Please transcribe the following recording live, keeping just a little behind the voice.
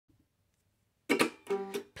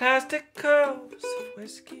plastic cups of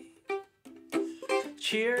whiskey.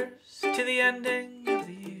 Cheers to the ending of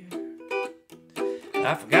the year.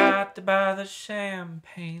 I forgot to buy the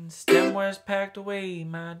champagne. Stemware's packed away,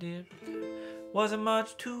 my dear. Wasn't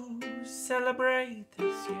much to celebrate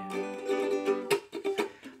this year.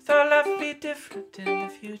 Thought life would be different in the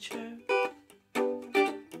future,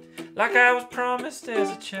 like I was promised as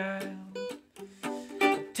a child.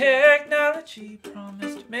 Technology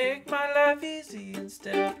promised to make my life easy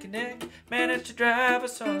instead of connect. Managed to drive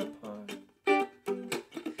us all apart.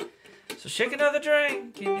 So shake another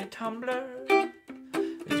drink in your tumbler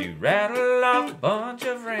as you rattle off a bunch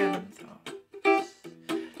of random thoughts.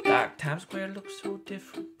 Like Times Square looks so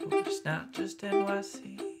different, but it's not just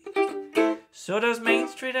NYC. So does Main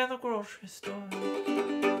Street and the grocery store.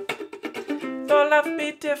 Thought life would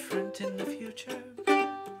be different in the future,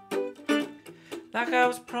 like I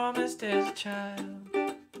was promised as a child.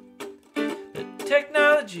 But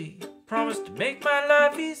technology promised to make my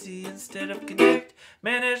life easy instead of connect.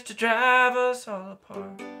 Managed to drive us all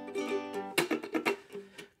apart.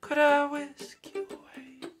 Could I whisk you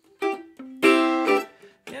away?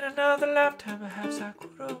 In another lifetime perhaps I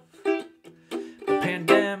could have. But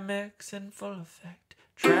pandemic's in full effect.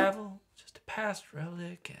 Travel just a past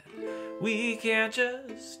relic, and we can't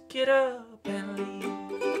just get up and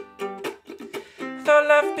leave. Thought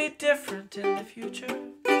life would be different in the future,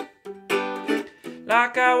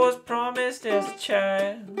 like I was promised as a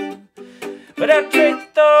child. But I trade the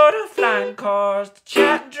thought of flying cars to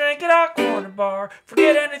chat and drink at our corner bar.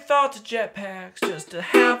 Forget any thoughts of jetpacks just to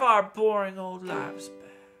have our boring old lives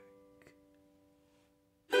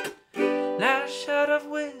back. Last shot of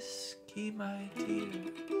whiskey, my dear.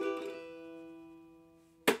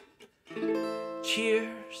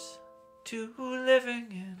 Cheers to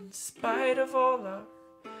living in spite of all our